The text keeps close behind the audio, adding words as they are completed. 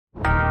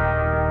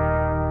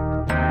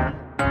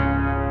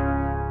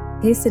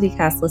Hey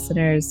CityCast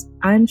listeners,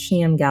 I'm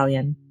Shiam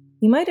Gallion.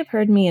 You might have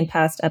heard me in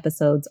past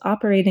episodes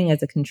operating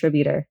as a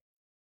contributor.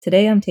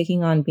 Today I'm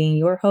taking on being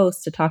your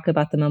host to talk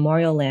about the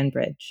Memorial Land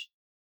Bridge.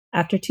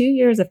 After 2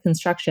 years of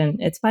construction,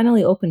 it's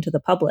finally open to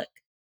the public.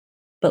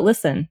 But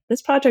listen,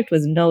 this project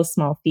was no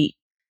small feat.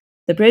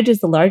 The bridge is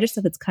the largest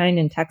of its kind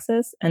in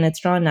Texas, and it's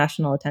drawn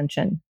national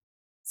attention.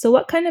 So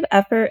what kind of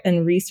effort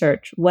and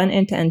research went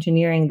into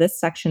engineering this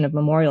section of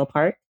Memorial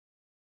Park?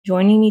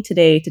 Joining me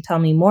today to tell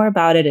me more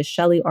about it is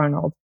Shelley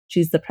Arnold.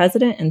 She's the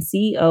president and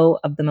CEO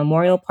of the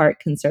Memorial Park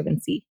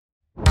Conservancy.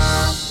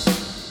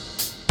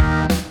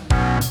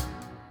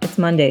 It's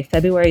Monday,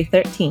 February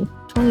 13th,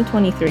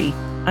 2023.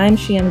 I'm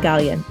Shiam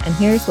Gallion, and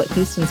here's what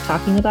Houston's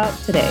talking about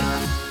today.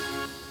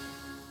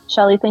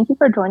 Shelley, thank you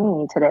for joining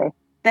me today.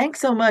 Thanks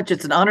so much.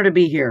 It's an honor to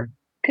be here.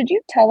 Could you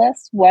tell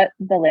us what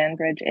the land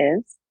bridge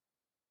is?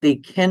 The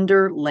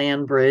Kinder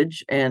Land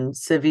Bridge and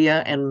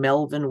Sylvia and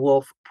Melvin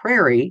Wolf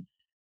Prairie.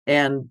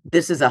 And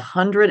this is a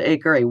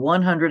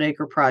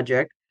 100-acre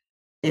project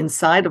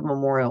inside of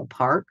Memorial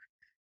Park.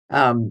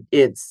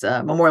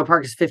 Memorial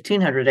Park is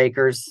 1,500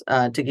 acres.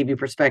 To give you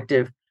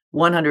perspective,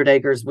 100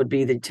 acres would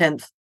be the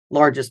 10th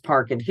largest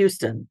park in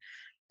Houston.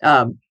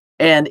 And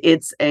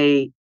it's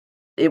a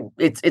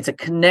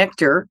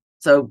connector.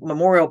 So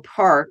Memorial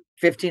Park,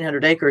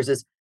 1,500 acres,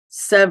 is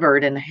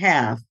severed in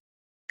half,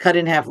 cut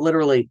in half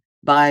literally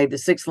by the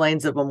 6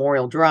 lanes of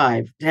Memorial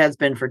Drive. It has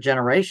been for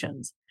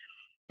generations.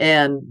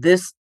 And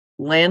this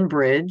land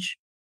bridge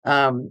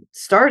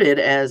started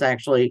as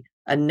actually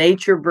a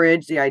nature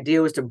bridge. The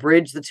idea was to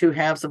bridge the 2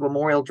 halves of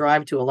Memorial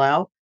Drive to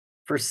allow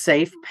for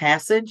safe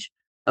passage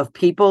of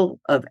people,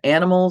 of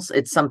animals.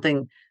 It's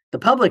something the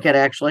public had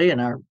actually,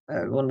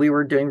 when we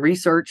were doing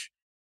research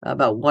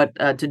about what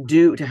to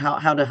do, to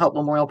how to help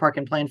Memorial Park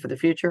and plan for the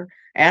future,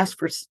 asked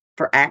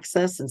for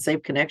access and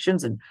safe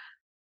connections and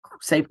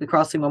safely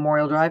crossing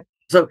Memorial Drive.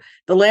 So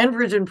the land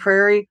bridge and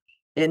prairie,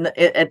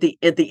 at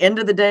the end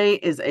of the day,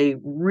 is a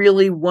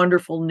really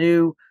wonderful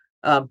new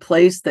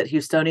place that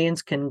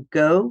Houstonians can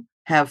go,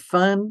 have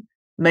fun,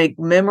 make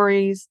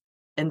memories,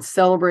 and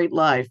celebrate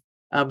life.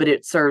 But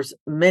it serves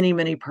many,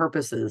 many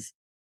purposes.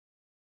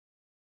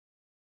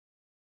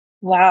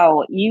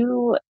 Wow,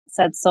 you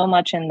said so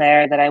much in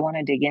there that I want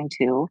to dig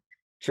into.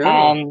 Sure.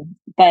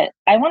 But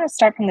I want to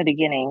start from the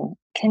beginning.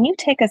 Can you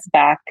take us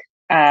back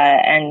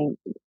and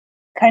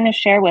kind of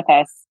share with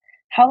us,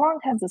 how long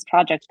has this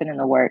project been in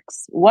the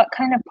works? What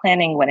kind of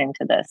planning went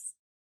into this?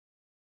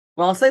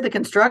 Well, I'll say the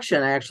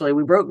construction, actually,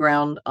 we broke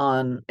ground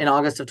in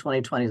August of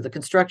 2020. The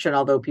construction,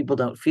 although people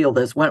don't feel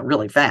this, went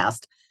really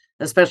fast,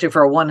 especially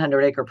for a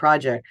 100-acre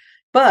project.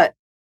 But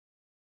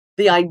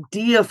the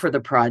idea for the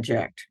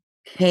project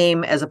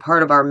came as a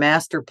part of our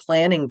master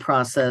planning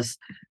process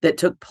that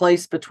took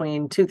place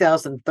between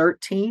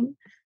 2013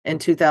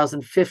 and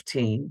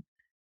 2015.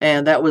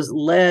 And that was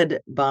led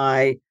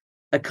by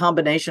a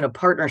combination of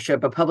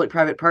partnership, a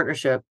public-private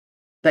partnership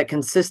that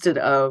consisted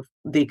of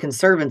the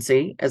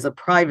Conservancy as a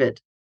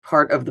private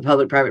part of the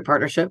public-private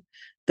partnership,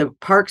 the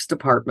Parks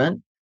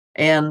Department,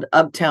 and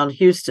Uptown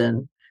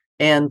Houston,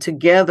 and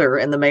together,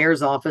 and the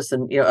mayor's office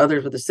and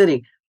others with the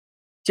city.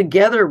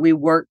 Together, we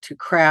worked to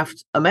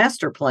craft a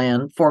master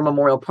plan for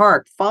Memorial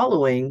Park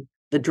following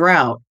the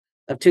drought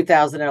of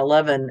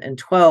 2011 and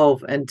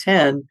 12 and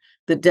 10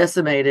 that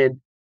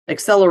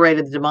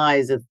accelerated the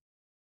demise of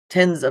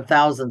tens of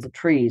thousands of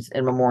trees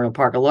in Memorial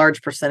Park. A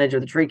large percentage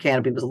of the tree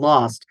canopy was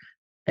lost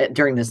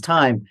during this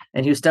time,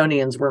 and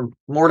Houstonians were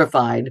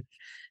mortified.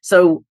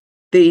 So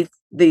the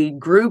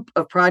group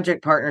of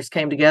project partners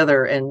came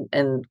together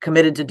and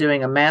committed to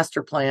doing a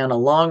master plan, a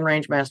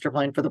long-range master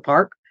plan for the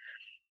park,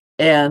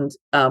 and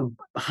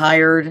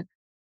hired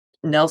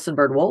Nelson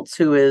Bird Waltz,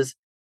 who is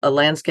a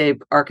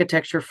landscape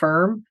architecture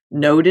firm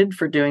noted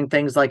for doing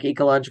things like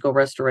ecological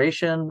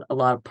restoration, a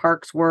lot of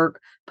parks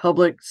work,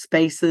 public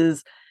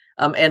spaces.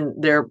 And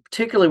they're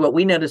particularly, what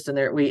we noticed in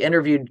there, we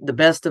interviewed the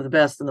best of the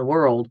best in the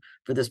world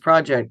for this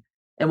project.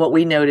 And what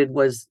we noted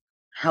was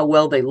how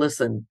well they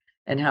listen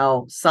and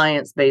how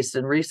science-based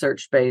and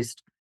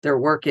research-based their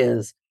work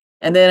is.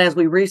 And then as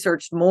we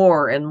researched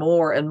more and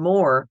more and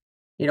more,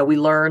 we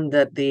learned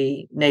that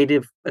the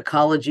native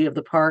ecology of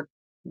the park,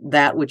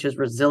 that which is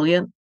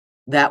resilient,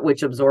 that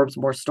which absorbs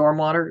more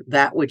stormwater,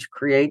 that which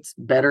creates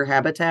better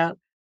habitat,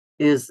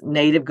 is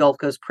native Gulf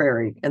Coast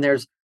prairie. And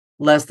there's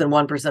less than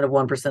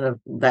 1% of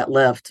that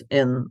left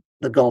in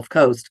the Gulf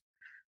Coast.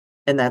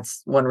 And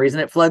that's one reason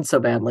it floods so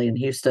badly in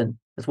Houston.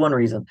 That's one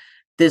reason.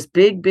 This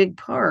big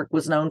park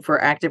was known for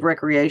active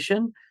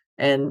recreation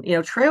and,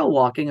 trail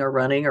walking or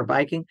running or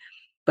biking,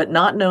 but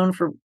not known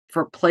for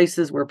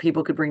places where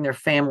people could bring their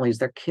families,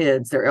 their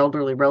kids, their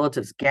elderly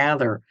relatives,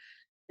 gather.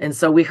 And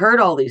so we heard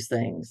all these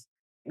things.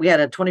 We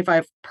had a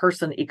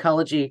 25-person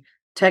ecology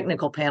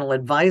technical panel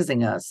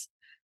advising us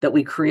that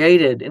we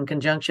created in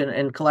conjunction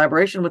and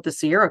collaboration with the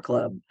Sierra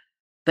Club.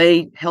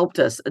 They helped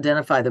us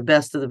identify the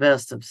best of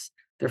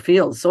their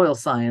fields, soil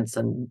science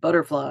and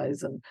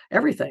butterflies and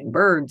everything,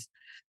 birds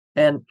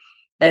and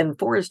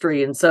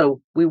forestry. And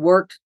so we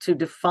worked to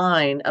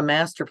define a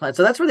master plan.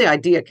 So that's where the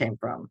idea came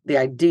from, the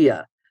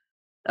idea.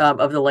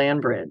 of the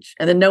land bridge.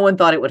 And then no one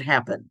thought it would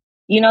happen.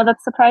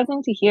 That's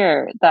surprising to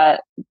hear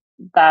that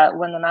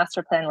when the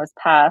master plan was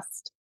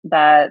passed,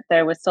 that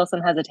there was still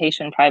some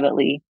hesitation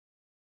privately.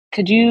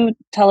 Could you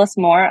tell us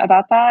more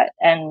about that?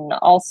 And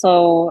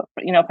also,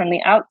 from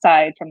the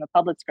outside, from the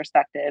public's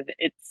perspective,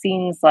 it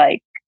seems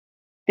like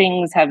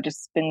things have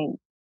just been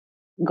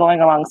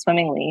going along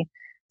swimmingly.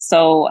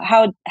 So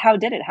how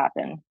did it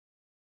happen?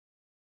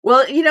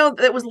 Well,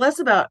 it was less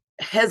about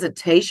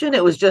hesitation.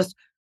 It was just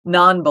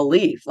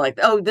non-belief. Like,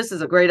 oh, this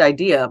is a great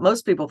idea.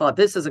 Most people thought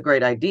this is a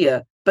great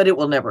idea, but it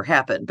will never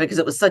happen because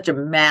it was such a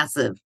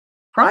massive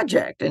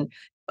project. And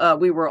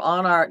we were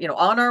on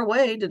our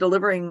way to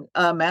delivering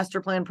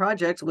master plan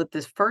projects with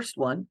this first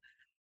one.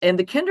 And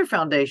the Kinder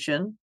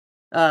Foundation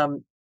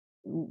um,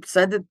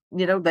 said that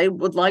they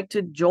would like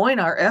to join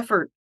our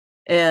effort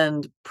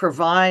and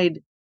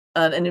provide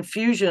an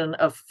infusion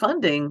of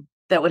funding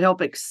that would help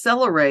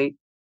accelerate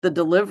the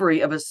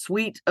delivery of a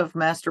suite of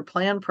master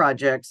plan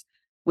projects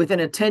within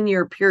a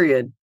 10-year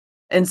period.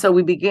 And so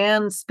we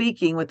began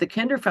speaking with the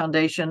Kinder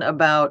Foundation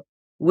about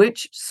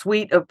which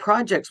suite of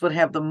projects would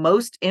have the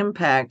most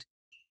impact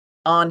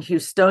on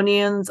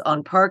Houstonians,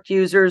 on park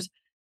users,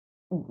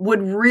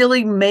 would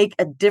really make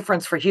a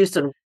difference for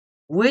Houston.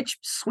 Which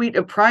suite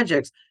of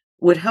projects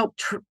would help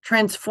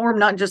transform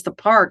not just the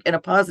park in a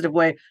positive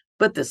way,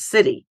 but the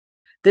city.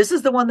 This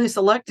is the one they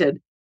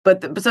selected.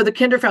 So the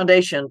Kinder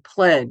Foundation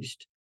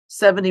pledged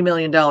 $70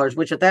 million,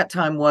 which at that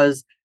time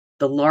was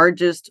the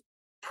largest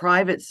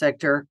private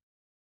sector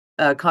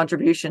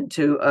contribution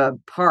to a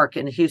park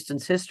in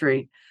Houston's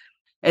history.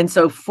 And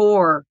so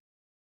for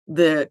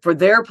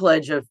their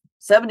pledge of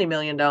 $70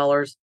 million,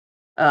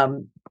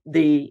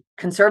 the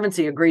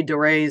Conservancy agreed to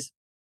raise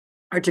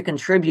or to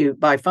contribute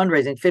by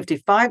fundraising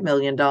 $55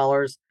 million,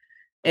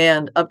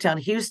 and Uptown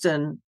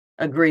Houston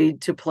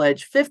agreed to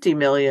pledge $50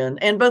 million.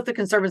 And both the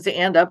Conservancy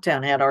and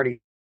Uptown had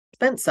already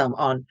spent some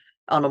on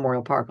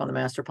Memorial Park on the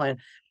master plan.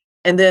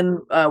 And then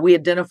we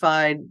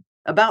identified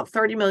about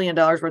 $30 million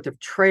worth of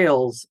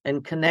trails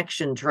and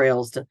connection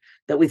trails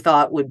that we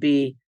thought would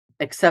be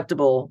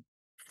acceptable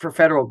for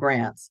federal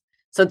grants.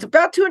 So it's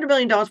about $200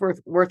 million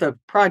worth of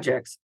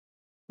projects.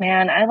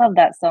 Man, I love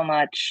that so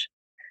much.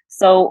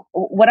 So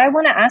what I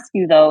want to ask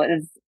you though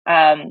is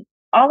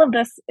all of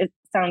this, it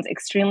sounds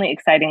extremely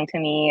exciting to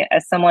me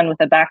as someone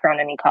with a background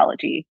in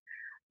ecology.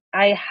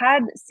 I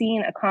had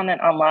seen a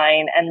comment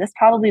online, and this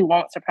probably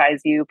won't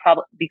surprise you,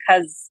 probably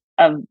because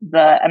of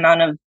the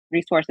amount of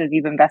resources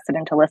you've invested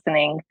into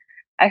listening.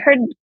 I heard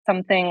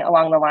something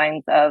along the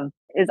lines of,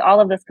 is all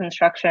of this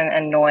construction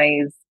and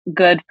noise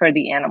good for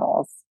the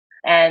animals?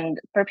 And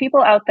for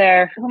people out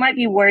there who might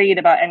be worried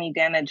about any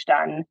damage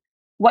done,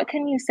 what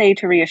can you say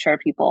to reassure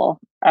people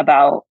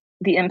about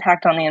the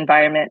impact on the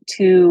environment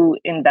to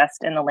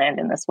invest in the land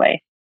in this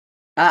way?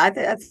 I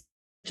think that's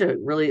a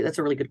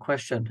really good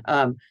question.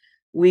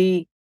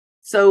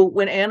 So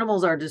when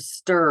animals are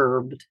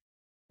disturbed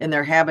in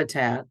their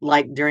habitat,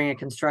 like during a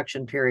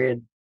construction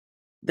period,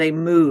 they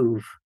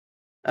move.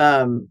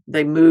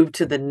 They move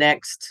to the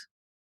next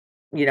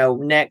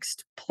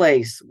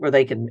place where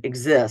they can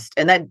exist,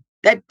 and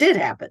that did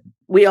happen.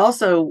 We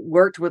also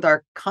worked with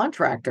our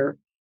contractor.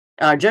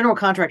 General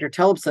contractor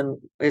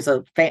Telipson is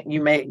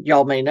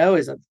y'all may know,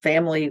 is a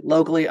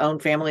locally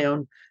owned, family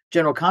owned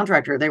general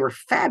contractor. They were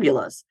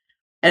fabulous.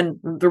 And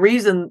the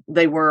reason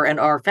they were and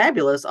are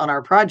fabulous on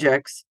our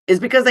projects is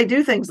because they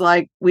do things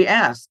like we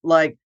asked,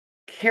 like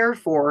care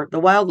for the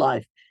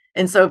wildlife.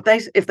 And so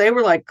if they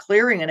were like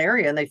clearing an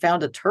area and they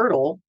found a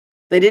turtle,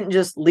 they didn't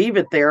just leave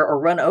it there or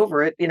run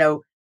over it.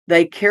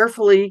 They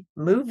carefully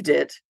moved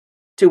it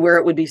to where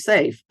it would be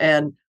safe.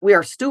 And we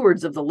are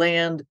stewards of the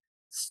land,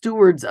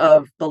 stewards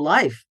of the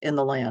life in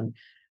the land.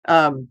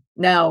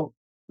 Now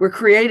we're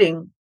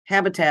creating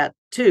habitat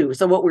too.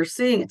 So what we're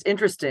seeing, it's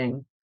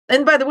interesting.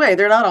 And by the way,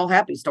 they're not all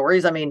happy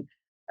stories. I mean,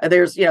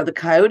 there's, the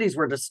coyotes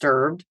were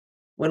disturbed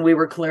when we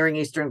were clearing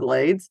Eastern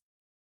Glades,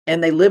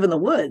 and they live in the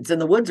woods, and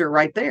the woods are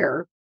right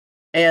there.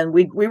 And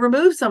we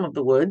removed some of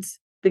the woods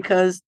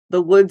because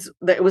the woods,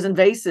 it was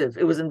invasive.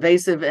 It was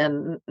invasive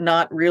and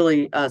not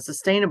really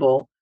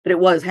sustainable, but it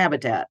was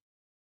habitat.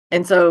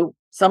 And so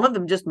some of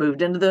them just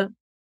moved into the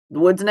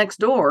woods next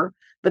door,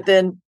 but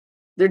then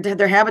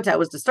their habitat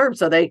was disturbed.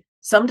 So they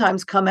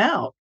sometimes come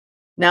out.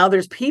 Now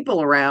there's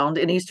people around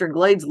in Eastern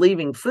Glades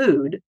leaving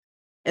food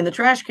in the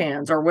trash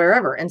cans or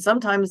wherever. And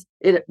sometimes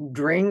it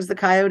brings the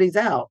coyotes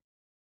out.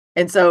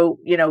 And so,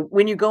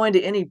 when you go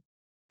into any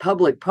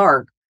public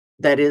park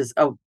that is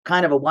a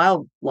kind of a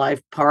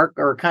wildlife park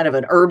or kind of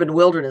an urban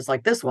wilderness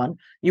like this one,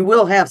 you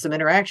will have some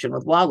interaction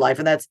with wildlife.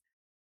 And that's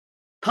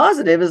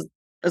positive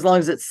as long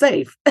as it's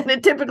safe. And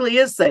it typically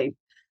is safe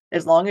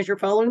as long as you're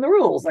following the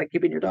rules, like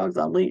keeping your dogs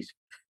on leash.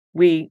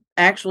 We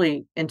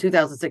actually, in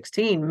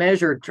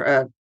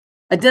 2016,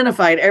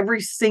 identified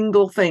every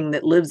single thing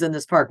that lives in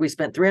this park. We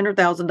spent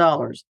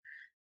 $300,000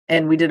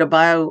 and we did a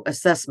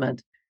bioassessment,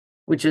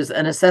 which is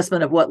an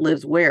assessment of what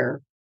lives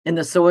where in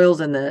the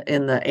soils, in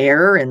the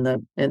air, in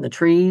the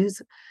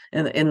trees,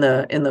 in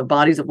the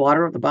bodies of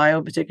water, the bio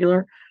in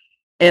particular.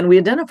 And we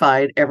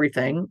identified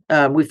everything.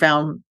 We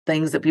found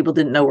things that people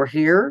didn't know were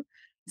here.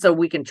 So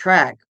we can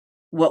track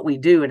what we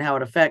do and how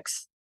it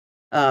affects,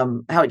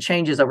 how it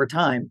changes over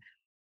time.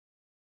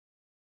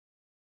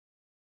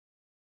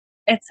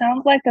 It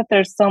sounds like that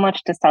there's so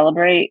much to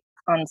celebrate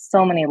on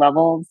so many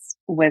levels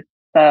with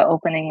the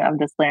opening of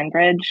this land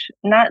bridge,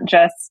 not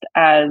just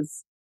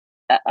as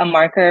a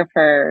marker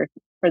for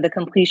the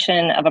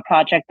completion of a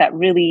project that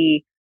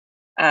really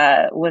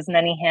was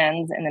many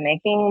hands in the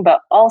making,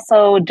 but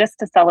also just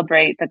to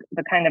celebrate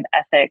the kind of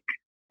ethic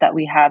that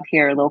we have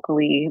here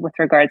locally with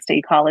regards to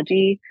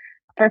ecology.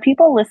 For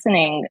people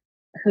listening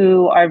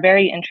who are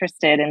very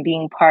interested in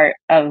being part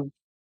of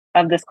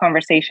this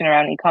conversation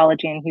around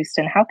ecology in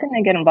Houston, how can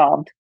they get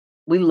involved?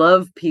 We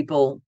love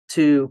people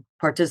to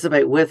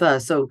participate with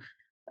us. So,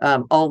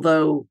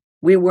 although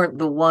we weren't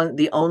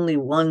the only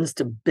ones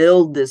to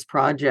build this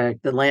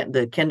project,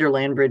 the Kinder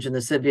Land Bridge in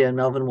the Sylvia and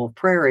Melvin Wolf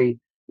Prairie,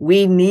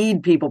 we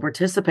need people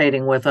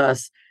participating with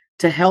us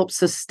to help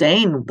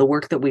sustain the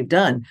work that we've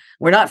done.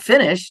 We're not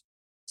finished.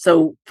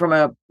 So from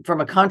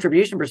a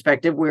contribution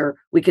perspective,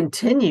 we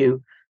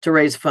continue to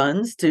raise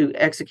funds to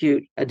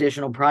execute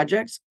additional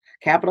projects,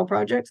 capital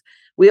projects.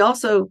 We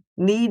also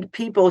need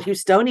people,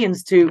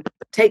 Houstonians, to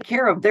take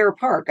care of their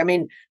park. I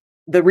mean,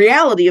 the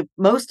reality of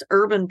most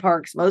urban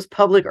parks, most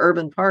public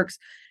urban parks,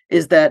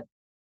 is that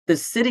the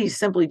cities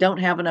simply don't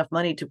have enough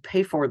money to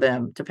pay for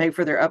them, to pay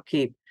for their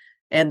upkeep.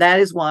 And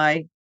that is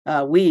why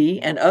we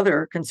and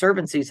other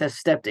conservancies have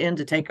stepped in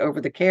to take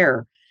over the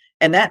care.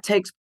 And that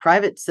takes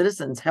private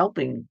citizens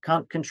helping,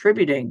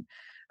 contributing,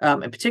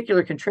 in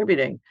particular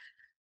contributing.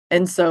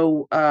 And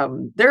so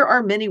there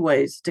are many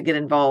ways to get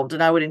involved.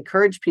 And I would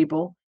encourage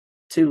people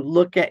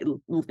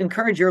to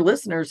encourage your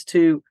listeners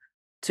to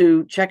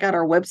check out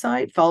our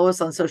website, follow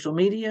us on social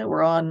media.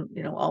 We're on,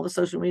 all the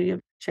social media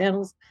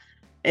channels,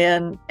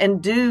 and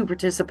do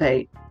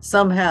participate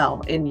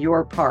somehow in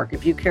your park.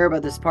 If you care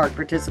about this park,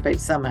 participate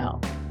somehow.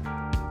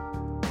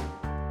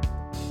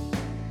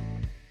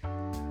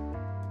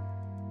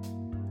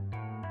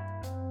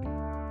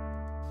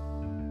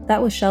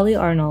 That was Shelley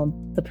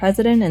Arnold, the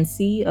president and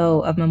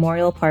CEO of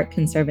Memorial Park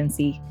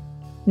Conservancy.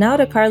 Now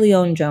to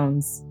Carleone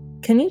Jones.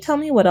 Can you tell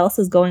me what else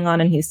is going on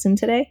in Houston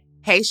today?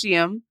 Hey,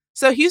 Shim.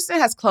 So Houston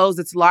has closed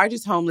its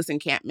largest homeless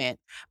encampment.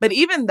 But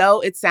even though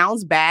it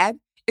sounds bad,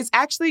 it's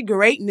actually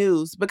great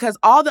news because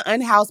all the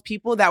unhoused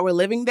people that were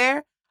living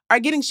there are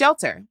getting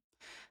shelter.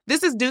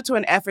 This is due to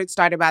an effort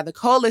started by the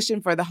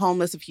Coalition for the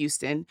Homeless of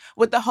Houston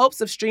with the hopes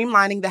of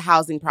streamlining the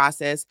housing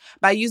process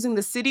by using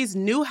the city's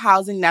new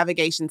housing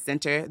navigation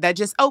center that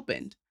just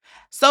opened.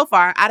 So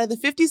far, out of the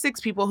 56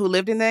 people who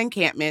lived in the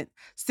encampment,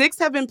 6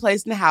 have been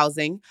placed in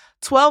housing,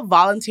 12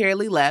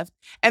 voluntarily left,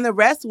 and the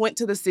rest went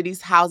to the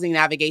city's housing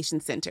navigation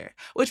center,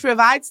 which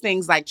provides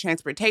things like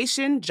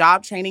transportation,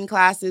 job training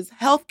classes,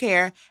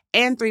 healthcare,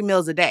 and 3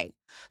 meals a day.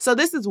 So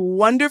this is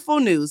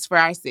wonderful news for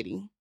our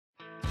city.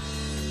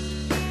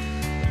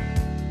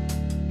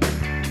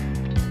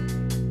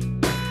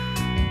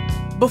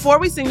 Before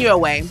we send you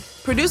away,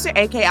 producer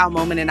A.K.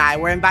 Almoman and I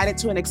were invited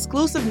to an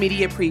exclusive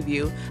media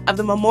preview of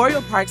the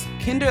Memorial Park's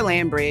Kinder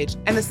Land Bridge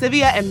and the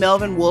Sylvia and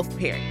Melvin Wolf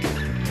Prairie.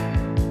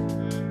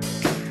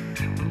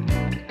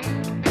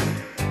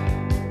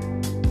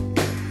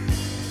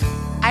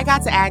 I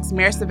got to ask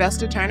Mayor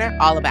Sylvester Turner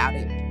all about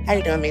it. How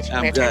you doing, Mayor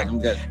Turner? I'm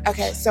good.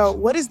 Okay, so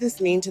what does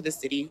this mean to the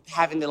city,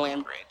 having the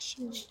land bridge?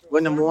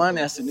 Well, number one,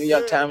 as the New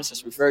York Times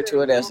has referred to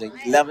it as the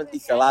 11th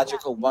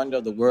ecological wonder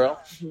of the world.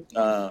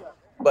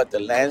 But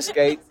the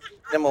landscape,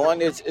 number one,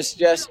 it's a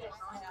space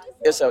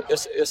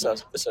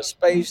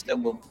that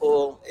will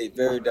pull a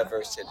very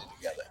diverse city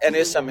together, and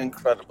it's some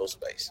incredible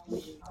space.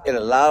 It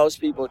allows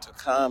people to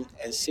come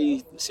and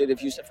see the city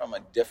of Houston from a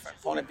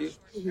different point of view.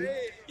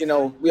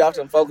 We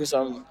often focus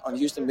on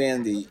Houston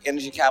being the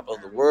energy capital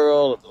of the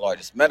world, the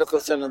largest medical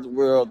center of the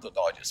world, the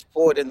largest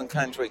port in the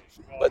country.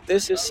 But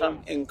this is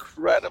some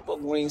incredible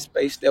green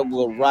space that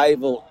will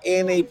rival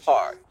any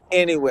park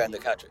anywhere in the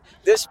country.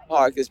 This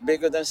park is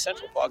bigger than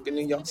Central Park in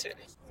New York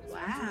City.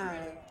 Wow.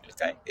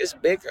 Okay, it's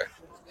bigger.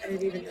 I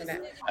didn't even know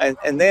that.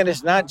 And then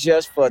it's not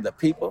just for the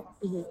people.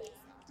 Mm-hmm.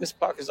 This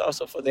park is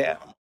also for the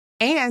animals.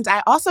 And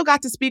I also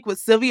got to speak with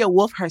Sylvia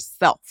Wolf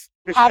herself.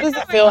 How does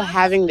it feel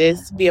having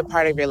this be a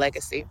part of your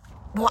legacy?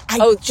 Well, I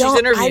don't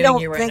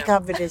think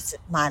of it as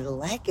my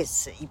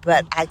legacy,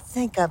 but I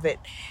think of it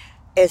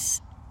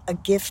as a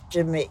gift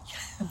to me.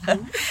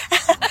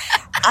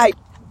 Mm-hmm.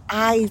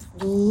 I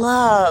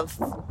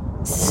love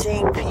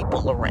seeing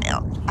people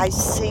around. I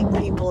see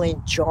people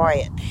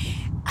enjoy it.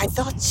 I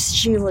thought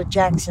Sheila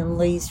Jackson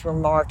Lee's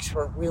remarks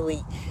were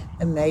really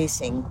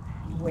amazing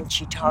when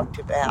she talked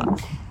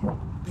about,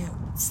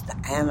 it's the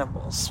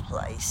animals'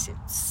 place,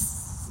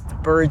 it's the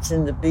birds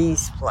and the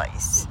bees'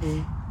 place,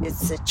 mm-hmm.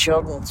 It's the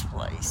children's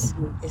place,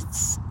 mm-hmm.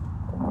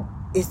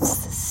 It's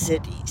the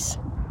cities.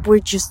 We're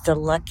just a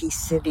lucky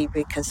city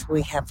because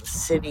we have a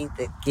city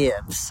that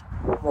gives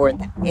more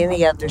than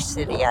any other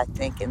city, I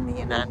think, in the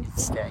United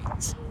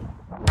States.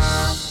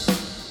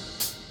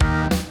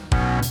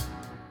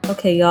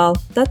 Okay, y'all,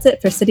 that's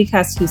it for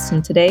CityCast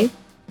Houston today.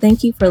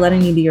 Thank you for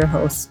letting me be your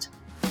host.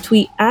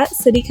 Tweet at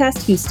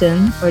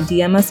CityCastHouston or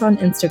DM us on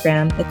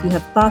Instagram if you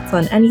have thoughts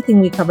on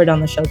anything we covered on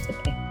the show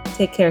today.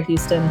 Take care,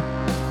 Houston.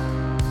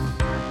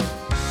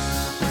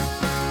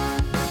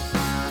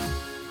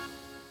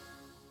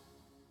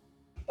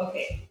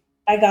 Okay,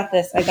 I got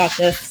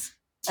this.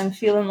 I'm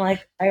feeling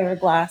like Ira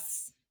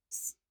Glass.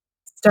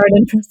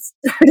 Starting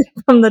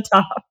from the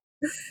top.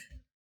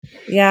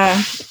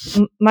 Yeah,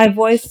 my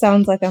voice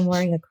sounds like I'm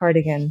wearing a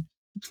cardigan.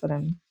 That's what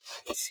I'm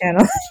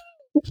channeling.